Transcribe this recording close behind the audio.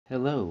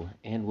Hello,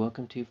 and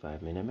welcome to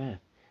 5-Minute Math.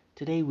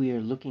 Today we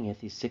are looking at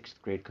the 6th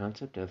grade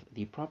concept of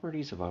the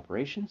properties of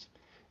operations.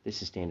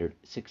 This is standard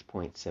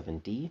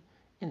 6.7D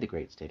in the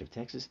great state of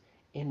Texas,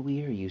 and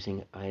we are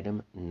using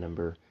item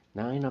number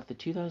 9 of the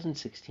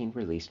 2016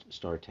 released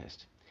STAAR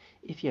test.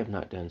 If you have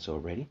not done so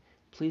already,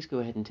 please go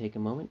ahead and take a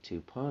moment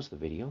to pause the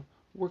video,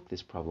 work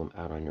this problem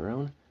out on your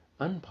own,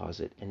 unpause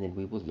it, and then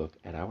we will look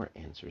at our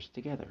answers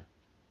together.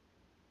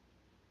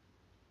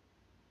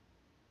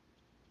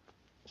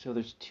 So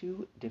there's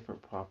two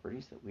different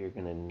properties that we are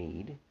going to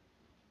need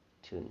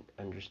to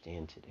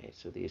understand today.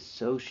 So the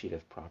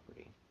associative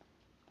property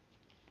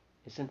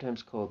is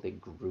sometimes called the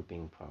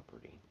grouping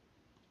property.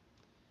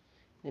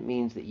 It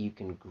means that you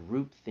can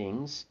group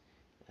things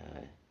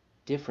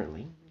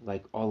differently,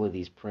 like all of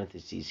these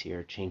parentheses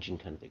here, changing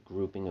kind of the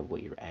grouping of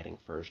what you're adding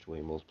first, what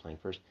you're multiplying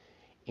first,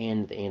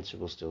 and the answer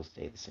will still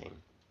stay the same.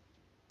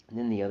 And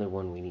then the other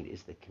one we need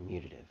is the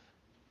commutative.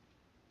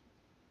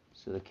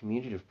 So the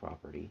commutative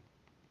property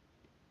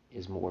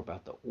is more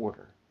about the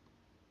order.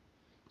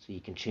 So you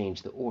can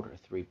change the order.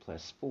 3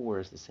 plus 4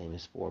 is the same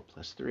as 4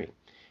 plus 3.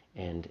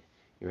 And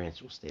your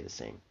answer will stay the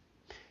same.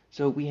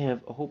 So we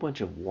have a whole bunch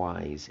of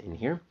y's in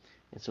here.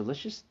 And so let's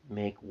just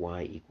make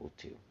y equal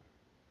 2.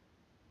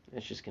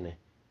 That's just going to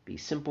be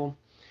simple.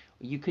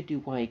 You could do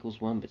y equals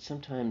 1, but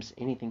sometimes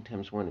anything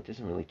times 1, it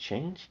doesn't really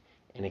change.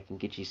 And it can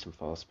get you some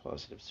false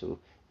positives. So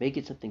make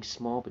it something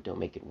small, but don't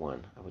make it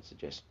 1. I would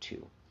suggest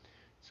 2.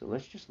 So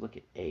let's just look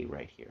at a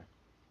right here.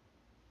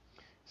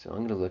 So I'm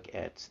going to look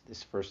at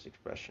this first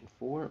expression,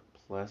 4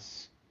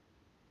 plus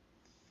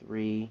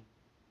 3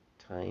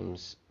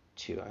 times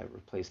 2. I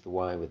replace the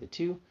y with a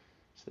 2,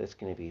 so that's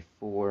going to be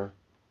 4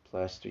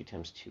 plus 3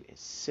 times 2 is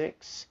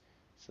 6,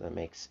 so that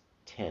makes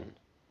 10.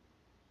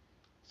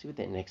 Let's see what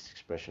that next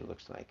expression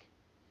looks like.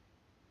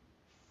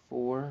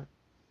 4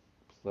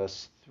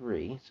 plus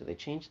 3, so they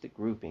changed the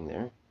grouping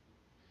there,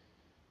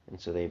 and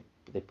so they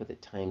put the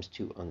times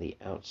 2 on the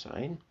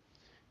outside,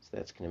 so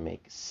that's going to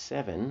make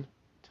 7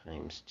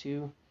 times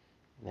 2,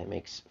 and that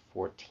makes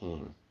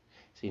 14.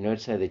 So you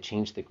notice how they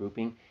changed the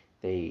grouping?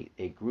 They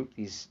grouped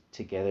these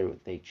together.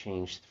 They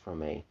changed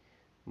from a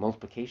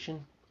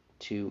multiplication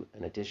to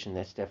an addition.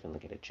 That's definitely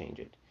going to change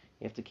it.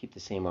 You have to keep the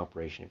same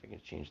operation if you're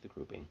going to change the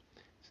grouping.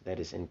 So that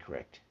is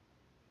incorrect.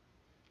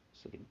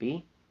 Let's look at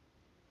B.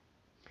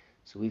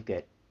 So we've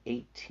got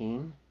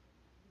 18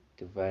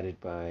 divided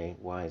by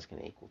y is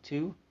going to equal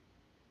 2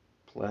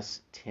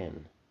 plus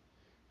 10.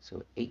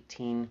 So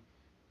 18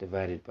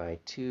 divided by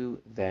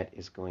 2, that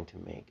is going to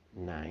make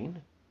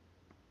 9,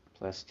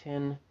 plus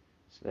 10,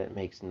 so that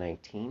makes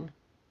 19.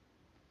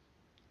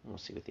 We'll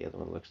see what the other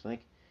one looks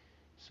like.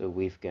 So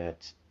we've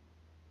got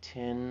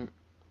 10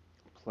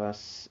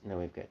 plus, now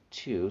we've got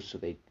 2, so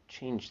they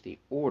changed the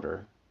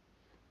order,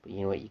 but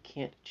you know what, you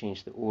can't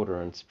change the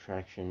order on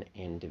subtraction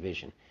and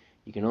division.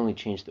 You can only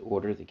change the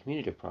order, the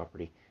commutative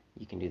property.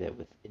 You can do that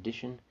with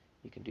addition,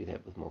 you can do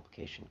that with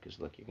multiplication, because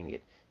look, you're going to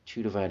get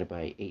 2 divided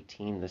by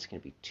 18, that's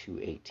going to be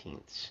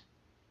 2/18.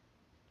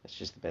 That's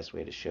just the best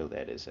way to show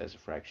that is as a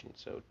fraction.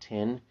 So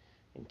 10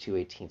 and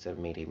 2/18 I've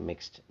made a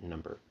mixed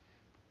number,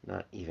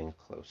 not even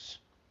close.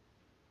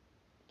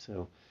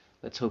 So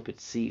let's hope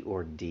it's C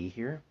or D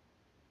here.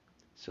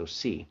 So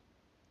C,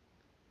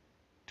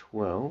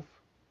 12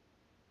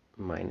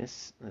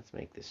 minus, let's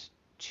make this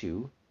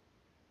 2,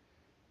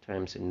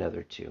 times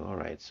another 2. All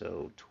right,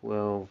 so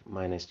 12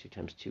 minus 2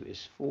 times 2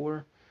 is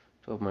 4.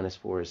 12 minus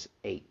 4 is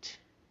 8.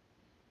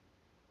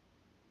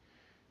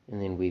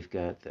 And then we've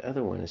got the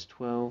other one is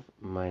 12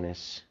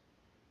 minus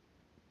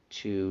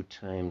 2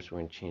 times, we're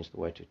going to change the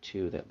y to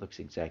 2. That looks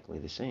exactly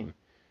the same.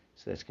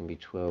 So that's going to be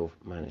 12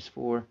 minus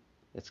 4.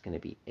 That's going to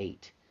be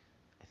 8.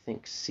 I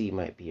think C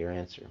might be your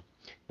answer.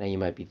 Now you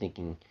might be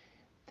thinking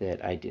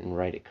that I didn't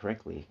write it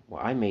correctly.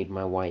 Well, I made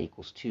my y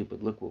equals 2,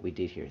 but look what we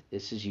did here.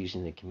 This is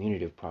using the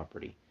commutative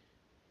property.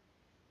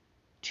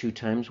 2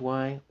 times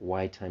y,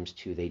 y times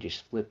 2. They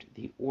just flipped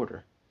the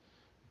order.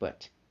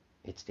 But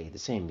it stayed the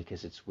same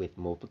because it's with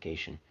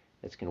multiplication.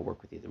 That's going to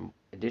work with either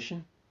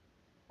addition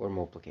or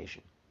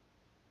multiplication.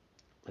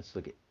 Let's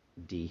look at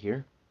D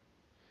here.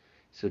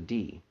 So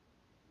D,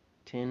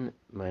 10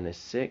 minus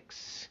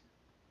 6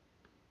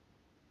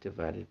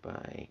 divided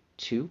by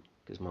 2,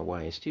 because my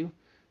y is 2.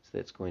 So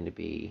that's going to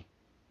be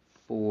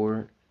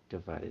 4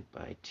 divided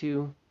by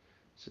 2.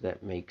 So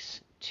that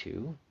makes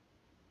 2.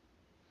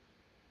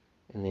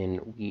 And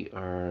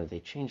then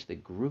they changed the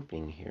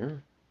grouping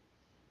here.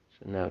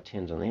 So now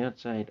 10's on the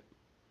outside,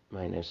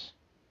 minus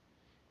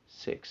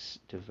 6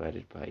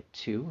 divided by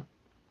 2.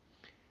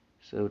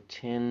 So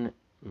 10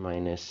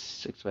 minus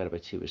 6 divided by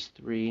 2 is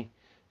 3.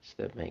 So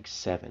that makes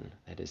 7.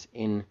 That is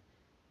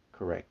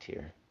incorrect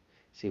here.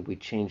 See, we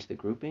changed the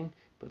grouping,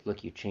 but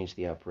look, you changed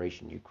the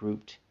operation. You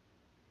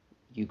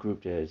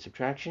grouped a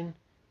subtraction,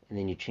 and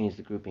then you changed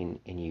the grouping,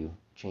 and you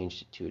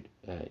changed it to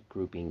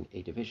grouping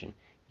a division.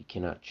 You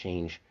cannot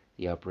change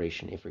the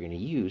operation if we're going to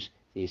use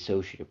the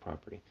associative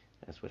property.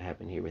 That's what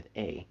happened here with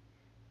A.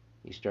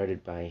 You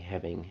started by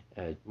having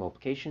a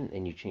multiplication,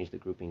 and you changed the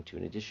grouping to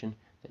an addition.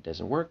 That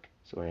doesn't work,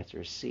 so our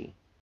answer is C.